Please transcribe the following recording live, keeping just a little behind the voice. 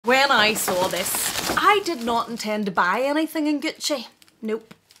When I saw this, I did not intend to buy anything in Gucci.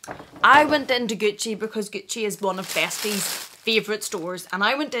 Nope. I went into Gucci because Gucci is one of Bestie's favourite stores, and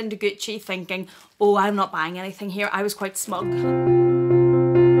I went into Gucci thinking, oh, I'm not buying anything here. I was quite smug.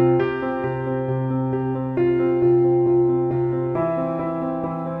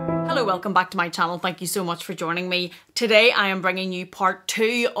 Hello, welcome back to my channel. Thank you so much for joining me. Today I am bringing you part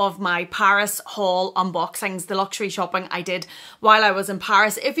 2 of my Paris haul unboxings, the luxury shopping I did while I was in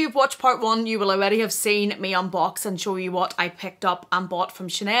Paris. If you've watched part 1, you will already have seen me unbox and show you what I picked up and bought from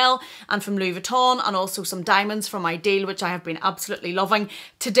Chanel and from Louis Vuitton, and also some diamonds from my deal, which I have been absolutely loving.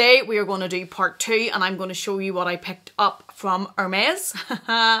 Today we are going to do part 2 and I'm going to show you what I picked up from Hermes,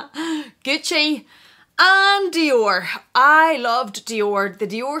 Gucci, and Dior. I loved Dior, the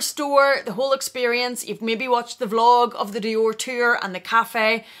Dior store, the whole experience. You've maybe watched the vlog of the Dior tour, and the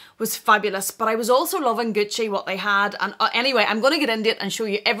cafe was fabulous. But I was also loving Gucci, what they had. And anyway, I'm going to get into it and show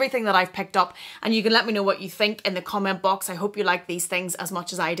you everything that I've picked up, and you can let me know what you think in the comment box. I hope you like these things as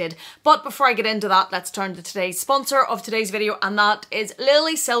much as I did. But before I get into that, let's turn to today's sponsor of today's video, and that is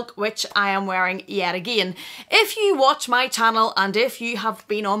Lilysilk, which I am wearing yet again. If you watch my channel and if you have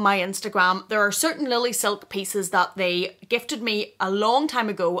been on my Instagram, there are certain Lilysilk pieces that they gifted me a long time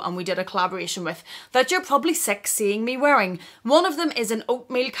ago and we did a collaboration with that you're probably sick seeing me wearing. One of them is an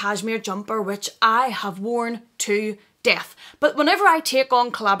oatmeal cashmere jumper, which I have worn to death. But whenever I take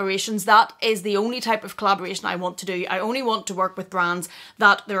on collaborations, that is the only type of collaboration I want to do. I only want to work with brands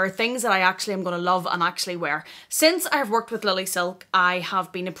that there are things that I actually am going to love and actually wear. Since I've worked with Lilysilk, I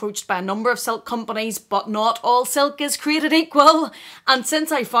have been approached by a number of silk companies, but not all silk is created equal. And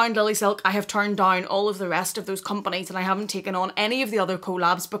since I found Lilysilk, I have turned down all of the rest of those companies, and I haven't taken on any of the other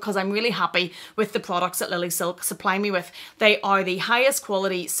collabs because I'm really happy with the products that Lilysilk supply me with. They are the highest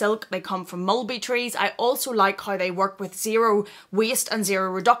quality silk. They come from mulberry trees. I also like how they work with zero waste and zero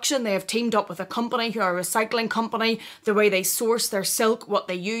reduction. They have teamed up with a company who are a recycling company. The way they source their silk, what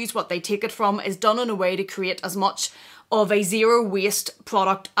they use, what they take it from, is done in a way to create as much of a zero waste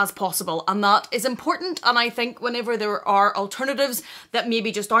product as possible, and that is important. And I think whenever there are alternatives that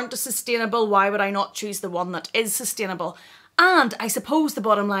maybe just aren't as sustainable, why would I not choose the one that is sustainable? And I suppose the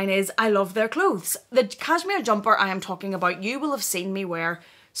bottom line is I love their clothes. The cashmere jumper I am talking about, you will have seen me wear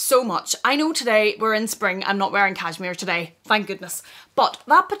so much. I know today we're in spring, I'm not wearing cashmere today, thank goodness. But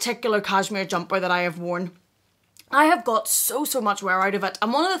that particular cashmere jumper that I have worn, I have got so much wear out of it.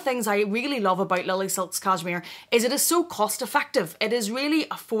 And one of the things I really love about Lilysilk's cashmere is it is so cost effective. It is really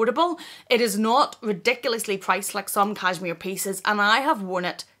affordable. It is not ridiculously priced like some cashmere pieces, and I have worn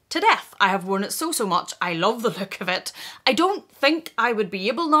it to death. I have worn it so much. I love the look of it. I don't think I would be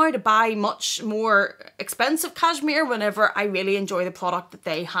able now to buy much more expensive cashmere whenever I really enjoy the product that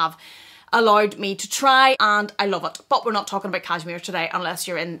they have allowed me to try, and I love it. But we're not talking about cashmere today unless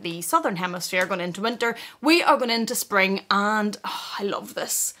you're in the southern hemisphere going into winter. We are going into spring, and oh, I love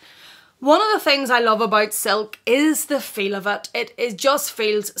this. One of the things I love about silk is the feel of it. It just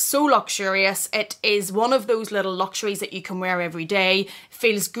feels so luxurious. It is one of those little luxuries that you can wear every day. It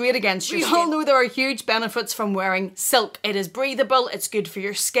feels great against your skin. We all know there are huge benefits from wearing silk. It is breathable, it's good for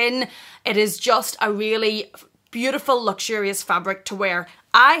your skin. It is just a really beautiful, luxurious fabric to wear.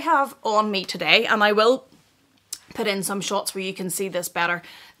 I have on me today, and I will put in some shots where you can see this better.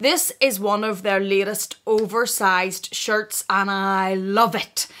 This is one of their latest oversized shirts, and I love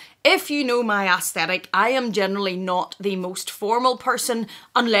it. If you know my aesthetic, I am generally not the most formal person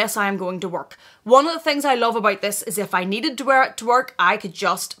unless I am going to work. One of the things I love about this is if I needed to wear it to work, I could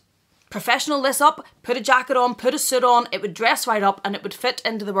just professional this up, put a jacket on, put a suit on, it would dress right up and it would fit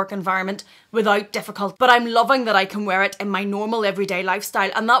into the work environment without difficulty. But I'm loving that I can wear it in my normal everyday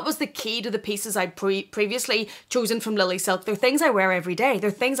lifestyle, and that was the key to the pieces I'd previously chosen from Lilysilk. They're things I wear every day.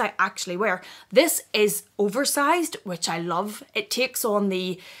 They're things I actually wear. This is oversized, which I love. It takes on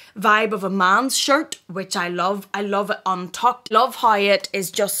the vibe of a man's shirt, which I love. I love it untucked. Love how it is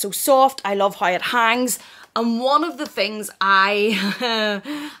just so soft. I love how it hangs. And one of the things I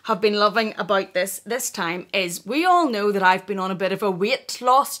have been loving about this time is we all know that I've been on a bit of a weight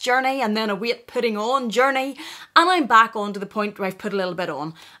loss journey and then a weight putting on journey, and I'm back on to the point where I've put a little bit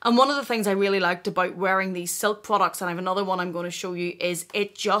on. And one of the things I really liked about wearing these silk products, and I have another one I'm going to show you, is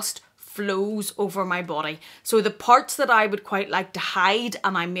it just flows over my body. So the parts that I would quite like to hide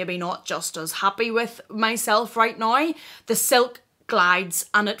and I'm maybe not just as happy with myself right now, the silk glides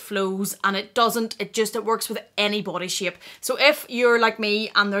and it flows, and it works with any body shape. So if you're like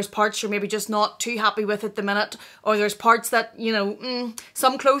me and there's parts you're maybe just not too happy with at the minute, or there's parts that, you know,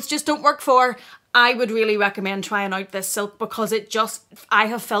 some clothes just don't work for, I would really recommend trying out this silk, because I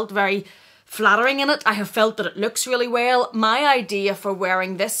have felt very flattering in it. I have felt that it looks really well. My idea for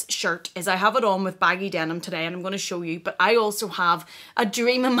wearing this shirt is I have it on with baggy denim today and I'm going to show you, but I also have a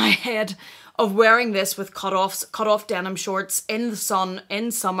dream in my head of wearing this with cut off denim shorts in the sun in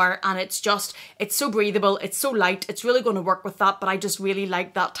summer, and it's so breathable, it's so light, it's really going to work with that, but I just really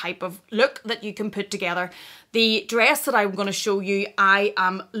like that type of look that you can put together. The dress that I'm going to show you, I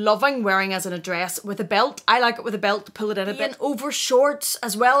am loving wearing as in a dress with a belt. I like it with a belt to pull it in a bit over shorts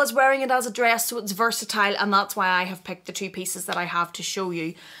as well as wearing it as a dress, so it's versatile, and that's why I have picked the two pieces that I have to show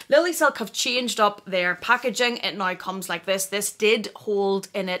you. Lilysilk have changed up their packaging. It now comes like this. This did hold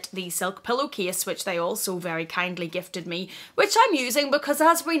in it the silk pillowcase, which they also very kindly gifted me, which I'm using because,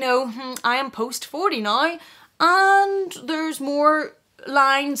 as we know, I am post 40 now, and there's more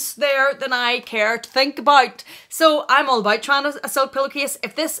lines there than I care to think about. So I'm all about trying a silk pillowcase.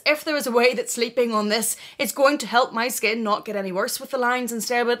 If there is a way that sleeping on this is going to help my skin not get any worse with the lines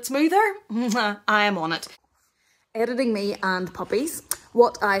instead of it smoother, I am on it. Editing me and puppies.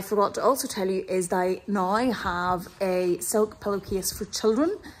 What I forgot to also tell you is that I now have a silk pillowcase for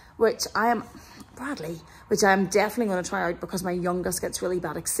children, which I am definitely going to try out because my youngest gets really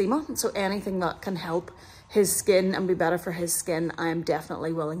bad eczema. So anything that can help his skin and be better for his skin, I am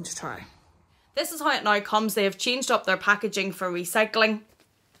definitely willing to try. This is how it now comes. They have changed up their packaging for recycling.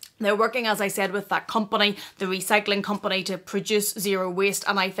 They're working, as I said, with that company, the recycling company, to produce zero waste,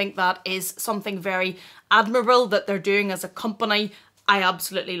 and I think that is something very admirable that they're doing as a company. I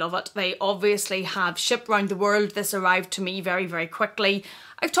absolutely love it. They obviously have shipped around the world. This arrived to me very, very quickly.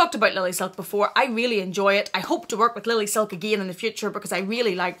 I've talked about Lilysilk before. I really enjoy it. I hope to work with Lilysilk again in the future because I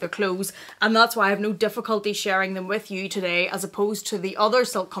really like their clothes, and that's why I have no difficulty sharing them with you today as opposed to the other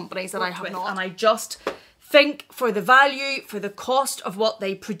silk companies that I have not. And I just think for the value, for the cost of what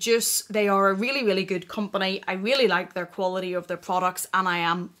they produce, they are a really, really good company. I really like their quality of their products, and I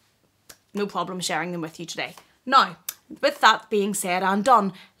am no problem sharing them with you today. Now, with that being said and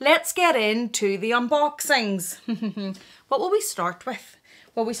done, let's get into the unboxings. What will we start with?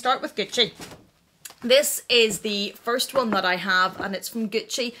 Well, we start with Gucci. This is the first one that I have, and it's from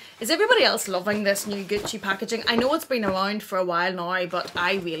Gucci. Is everybody else loving this new Gucci packaging? I know it's been around for a while now, but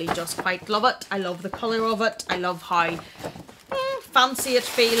I really just quite love it. I love the colour of it. I love how fancy it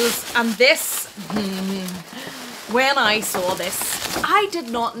feels. And this, when I saw this, I did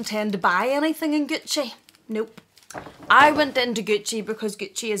not intend to buy anything in Gucci. Nope. I went into Gucci because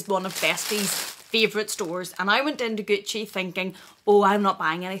Gucci is one of Bestie's favourite stores, and I went into Gucci thinking, oh, I'm not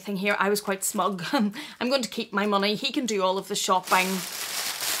buying anything here. I was quite smug. I'm going to keep my money. He can do all of the shopping.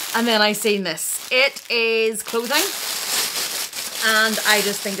 And then I seen this. It is clothing, and I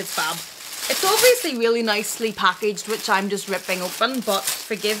just think it's fab. It's obviously really nicely packaged, which I'm just ripping open, but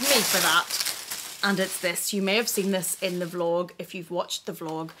forgive me for that. And it's this. You may have seen this in the vlog if you've watched the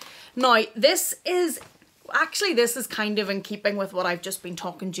vlog. Now, this is kind of in keeping with what I've just been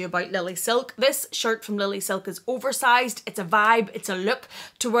talking to you about Lilysilk. This shirt from Lilysilk is oversized. It's a vibe, it's a look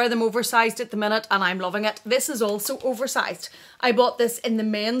to wear them oversized at the minute, and I'm loving it. This is also oversized. I bought this in the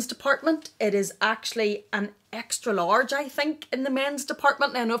men's department. It is actually an extra large, I think, in the men's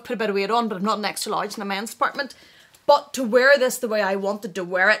department. Now, I know I've put a bit of weight on, but I'm not an extra large in the men's department. But to wear this the way I wanted to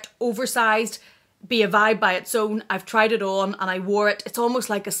wear it, oversized, be a vibe by its own. I've tried it on and I wore it. It's almost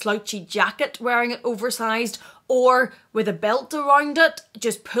like a slouchy jacket wearing it oversized, or with a belt around it.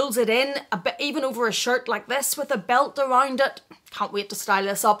 Just pulls it in a bit, even over a shirt like this with a belt around it. Can't wait to style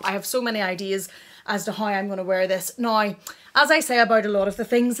this up. I have so many ideas as to how I'm going to wear this. Now, as I say about a lot of the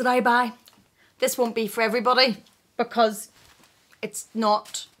things that I buy, this won't be for everybody because it's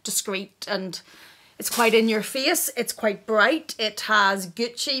not discreet and it's quite in your face. It's quite bright. It has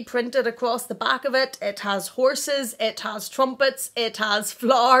Gucci printed across the back of it. It has horses. It has trumpets. It has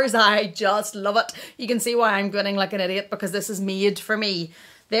flowers. I just love it. You can see why I'm grinning like an idiot because this is made for me.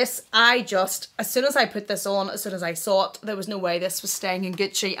 This, as soon as I put this on, as soon as I saw it, there was no way this was staying in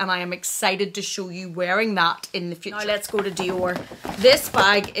Gucci, and I am excited to show you wearing that in the future. Now let's go to Dior. This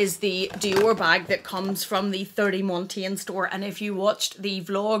bag is the Dior bag that comes from the 30 Montaigne store, and if you watched the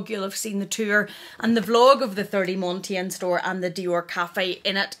vlog, you'll have seen the tour and the vlog of the 30 Montaigne store and the Dior cafe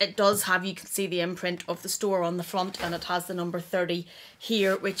in it. It does have, you can see the imprint of the store on the front, and it has the number 30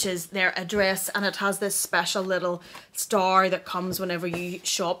 here, which is their address, and it has this special little star that comes whenever you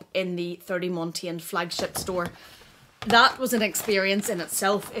shop in the 30 Montaigne flagship store. That was an experience in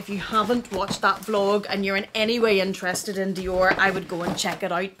itself. If you haven't watched that vlog and you're in any way interested in Dior, I would go and check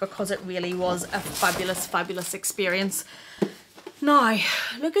it out because it really was a fabulous, fabulous experience. Now,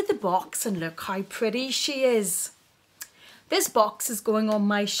 look at the box and look how pretty she is. This box is going on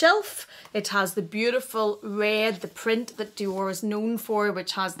my shelf. It has the beautiful red, the print that Dior is known for,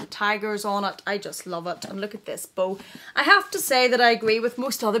 which has the tigers on it. I just love it. And look at this bow. I have to say that I agree with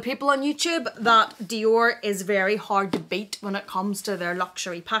most other people on YouTube that Dior is very hard to beat when it comes to their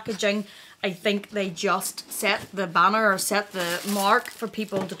luxury packaging. I think they just set the banner or set the mark for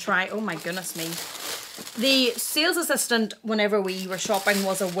people to try. Oh my goodness me. The sales assistant, whenever we were shopping,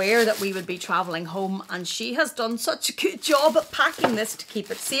 was aware that we would be travelling home, and she has done such a good job at packing this to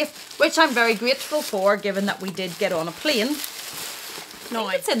keep it safe, which I'm very grateful for, given that we did get on a plane. Now,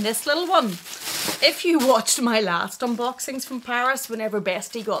 it's in this little one. If you watched my last unboxings from Paris, whenever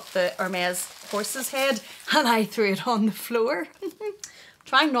Bestie got the Hermes horse's head and I threw it on the floor,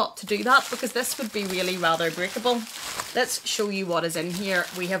 trying not to do that because this would be really rather breakable. Let's show you what is in here.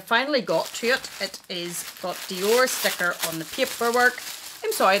 We have finally got to it. It is got Dior sticker on the paperwork.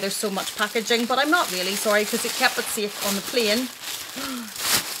 I'm sorry there's so much packaging, but I'm not really sorry because it kept it safe on the plane.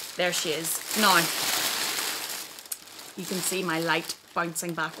 There she is. Now, you can see my light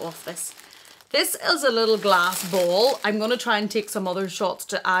bouncing back off this. This is a little glass ball. I'm going to try and take some other shots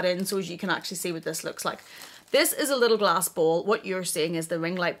to add in so you can actually see what this looks like. This is a little glass ball. What you're seeing is the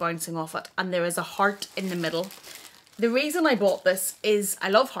ring light bouncing off it, and there is a heart in the middle. The reason I bought this is I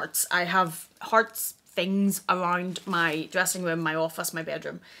love hearts. I have hearts things around my dressing room, my office, my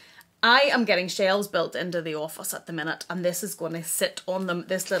bedroom. I am getting shelves built into the office at the minute, and this is going to sit on them,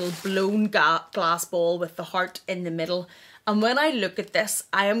 this little blown glass ball with the heart in the middle. And when I look at this,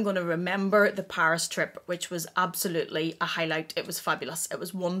 I am going to remember the Paris trip, which was absolutely a highlight. It was fabulous. It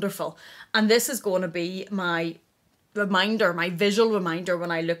was wonderful. And this is going to be my reminder, my visual reminder. When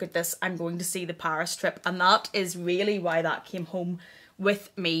I look at this, I'm going to see the Paris trip. And that is really why that came home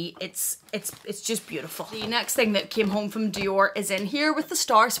with me. It's just beautiful. The next thing that came home from Dior is in here with the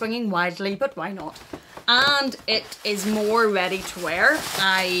star swinging wildly, but why not? And it is more ready to wear.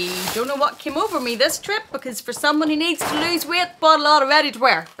 I don't know what came over me this trip, because for someone who needs to lose weight, bought a lot of ready to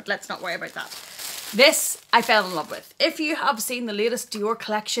wear, but let's not worry about that. This I fell in love with. If you have seen the latest Dior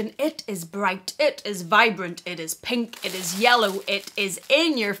collection, it is bright, it is vibrant, it is pink, it is yellow, it is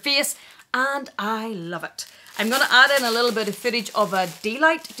in your face, and I love it. I'm going to add in a little bit of footage of a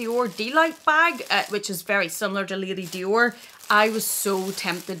Dior Delight bag, which is very similar to Lady Dior. I was so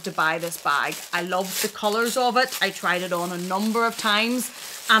tempted to buy this bag. I loved the colours of it. I tried it on a number of times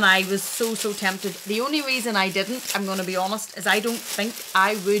and I was so tempted. The only reason I didn't, I'm going to be honest, is I don't think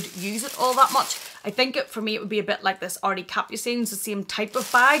I would use it all that much. I think for me it would be a bit like this Artie Capucine's, the same type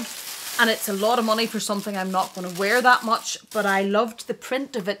of bag. And it's a lot of money for something I'm not going to wear that much. But I loved the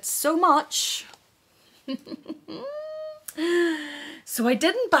print of it so much. So I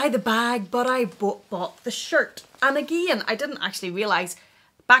didn't buy the bag, but I bought the shirt. And again, I didn't actually realise,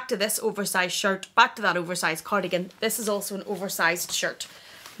 back to this oversized shirt, back to that oversized cardigan, this is also an oversized shirt.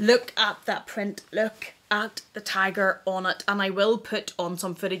 Look at that print, look at the tiger on it. And I will put on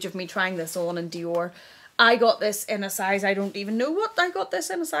some footage of me trying this on in Dior. I got this in a size, I don't even know what I got this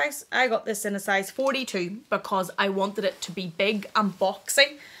in a size. I got this in a size 42 because I wanted it to be big and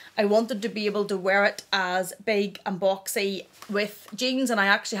boxy. I wanted to be able to wear it as big and boxy with jeans, and I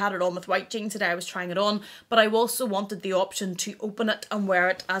actually had it on with white jeans today. I was trying it on, but I also wanted the option to open it and wear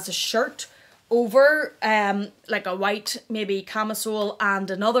it as a shirt over like a white maybe camisole and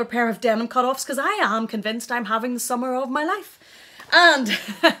another pair of denim cutoffs, because I am convinced I'm having the summer of my life. And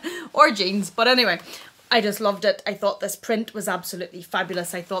or jeans, but anyway, I just loved it. I thought this print was absolutely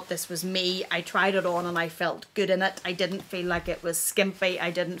fabulous. I thought this was me. I tried it on and I felt good in it. I didn't feel like it was skimpy.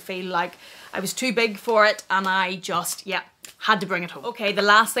 I didn't feel like I was too big for it, and I just, yeah, had to bring it home. Okay, the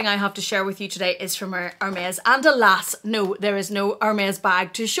last thing I have to share with you today is from Hermes, and alas, no, there is no Hermes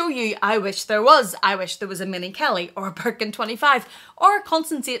bag to show you. I wish there was. I wish there was a Mini Kelly or a Birkin 25 or a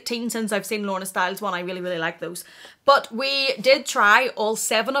Constance 18, since I've seen Lorna Styles one. I really like those. But we did try, all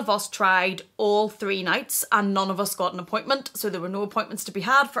 7 of us tried all 3 nights, and none of us got an appointment, so there were no appointments to be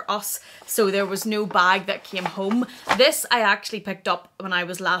had for us, so there was no bag that came home. This I actually picked up when I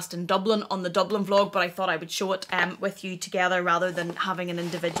was last in Dublin on the Dublin vlog, but I thought I would show it with you together rather than having an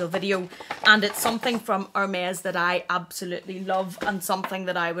individual video. And it's something from Hermes that I absolutely love, and something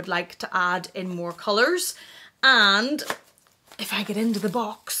that I would like to add in more colours. And if I get into the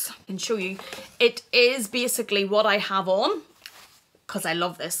box and show you, it is basically what I have on, because I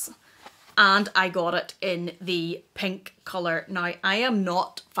love this, and I got it in the pink colour. Now, I am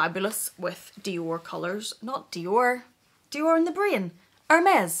not fabulous with Dior colours, not Dior in the brain,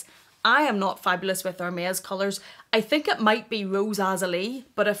 Hermes. I am not fabulous with Hermes colours. I think it might be Rose Azalee,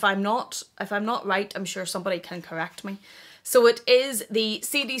 but if I'm not right, I'm sure somebody can correct me. So it is the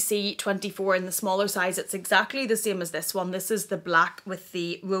CDC 24 in the smaller size. It's exactly the same as this one. This is the black with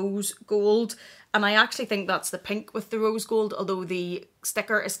the rose gold. And I actually think that's the pink with the rose gold, although the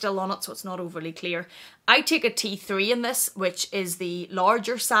sticker is still on it, so it's not overly clear. I take a T3 in this, which is the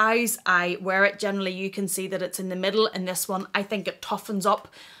larger size. I wear it generally, you can see that it's in the middle. In this one, I think it toughens up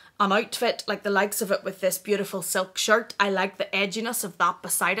an outfit, like the likes of it with this beautiful silk shirt. I like the edginess of that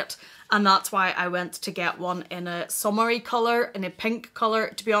beside it, and that's why I went to get one in a summery colour, in a pink colour.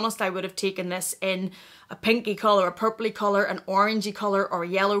 To be honest, I would have taken this in a pinky colour, a purpley colour, an orangey colour, or a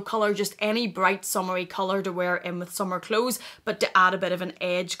yellow colour, just any bright summery colour to wear in with summer clothes, but to add a bit of an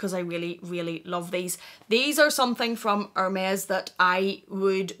edge, because I really, really love these. These are something from Hermes that I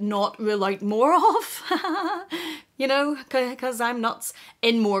would not rule out more of, you know, because I'm nuts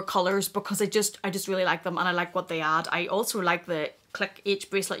in more colours, because I just really like them and I like what they add. I also like the Click H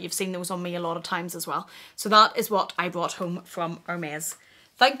bracelet. You've seen those on me a lot of times as well. So that is what I brought home from Hermes.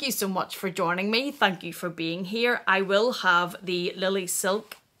 Thank you so much for joining me. Thank you for being here. I will have the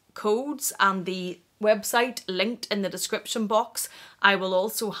Lilysilk codes and the website linked in the description box. I will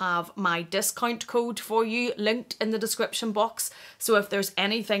also have my discount code for you linked in the description box. So if there's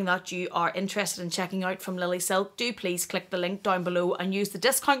anything that you are interested in checking out from Lilysilk, do please click the link down below and use the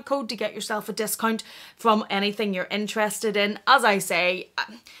discount code to get yourself a discount from anything you're interested in. As I say,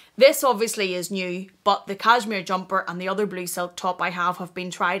 this obviously is new, but the cashmere jumper and the other blue silk top I have been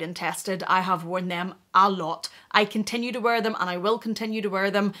tried and tested. I have worn them a lot. I continue to wear them and I will continue to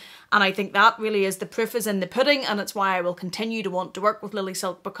wear them. And I think that really is the proof is in the pudding, and it's why I will continue to want to work with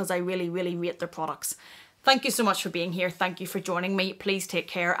Lilysilk, because I really, really rate their products. Thank you so much for being here. Thank you for joining me. Please take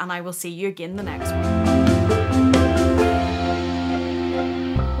care, and I will see you again the next one.